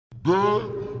I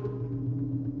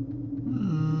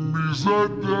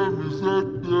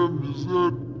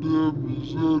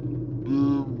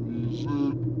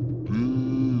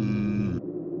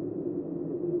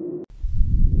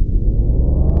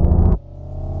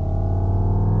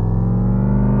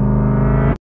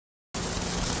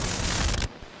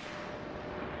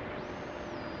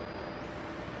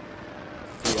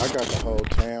got the whole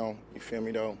town, you feel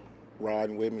me though,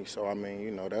 riding with me. So I mean,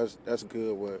 you know, that's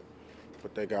good what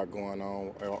they got going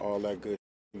on, all that good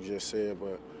you just said.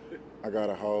 But I got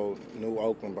a whole new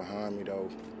Oakland behind me though,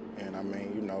 and I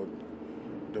mean, you know,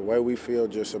 the way we feel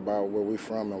just about where we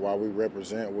from and why we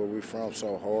represent where we from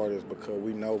so hard is because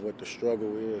we know what the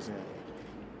struggle is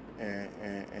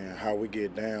and how we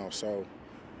get down. So,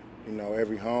 you know,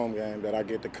 every home game that I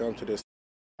get to come to this,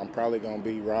 I'm probably gonna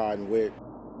be riding with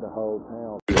the whole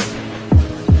town.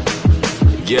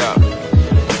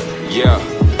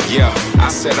 Yeah, I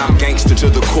said I'm gangster to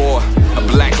the core, a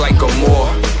black like a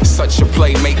Moor. Such a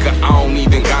playmaker, I don't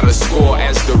even gotta score.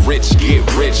 As the rich get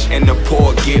rich and the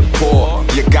poor get poor,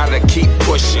 you gotta keep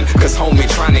pushing, cause homie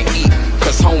tryna eat,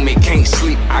 cause homie can't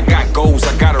sleep. I got goals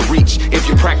I gotta reach. If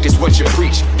you practice what you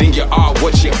preach, then you are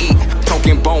what you eat.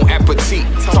 Talking bon appetit,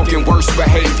 talking worse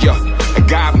behavior. A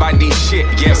guy by these shit,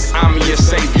 yes, I'm your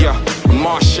savior.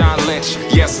 Marshawn Lynch,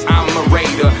 yes, I'm a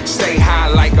raider. Stay high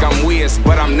like I'm Wiz,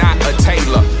 but I'm not a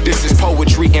tailor. This is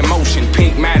poetry in motion,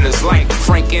 pink matters like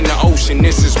Frank in the ocean.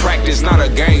 This is practice, not a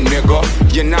game, nigga.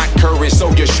 You're not current, so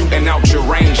you're shooting out your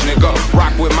range, nigga.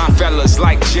 Rock with my fellas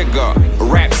like Jigga.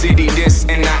 Rap City this,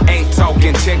 and I ain't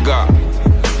talking Tigger.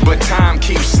 But time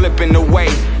keeps slipping away.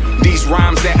 These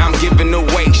rhymes that I'm giving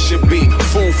away should be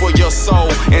food for your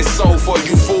soul and soul for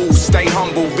you fools. Stay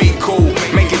humble, be cool,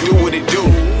 make it do what it do.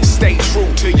 Stay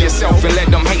true to yourself and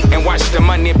let them hate and watch the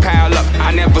money pile up.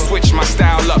 I never switch my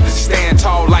style up, stand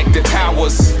tall like the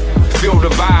towers. Feel the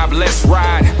vibe, let's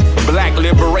ride. Black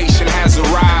liberation has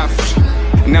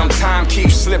arrived. Now time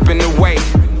keeps slipping away.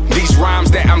 These rhymes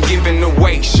that I'm giving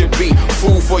away should be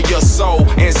food for your soul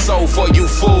and soul for you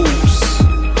fools.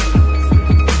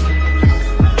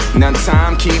 Now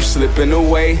time keeps slipping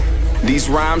away. These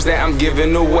rhymes that I'm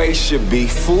giving away should be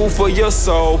food for your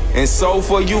soul and soul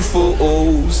for you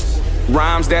fools.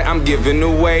 Rhymes that I'm giving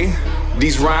away.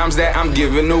 These rhymes that I'm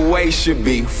giving away should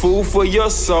be food for your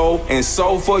soul and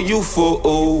soul for you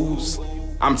fools.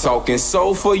 I'm talking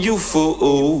soul for you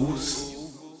fools.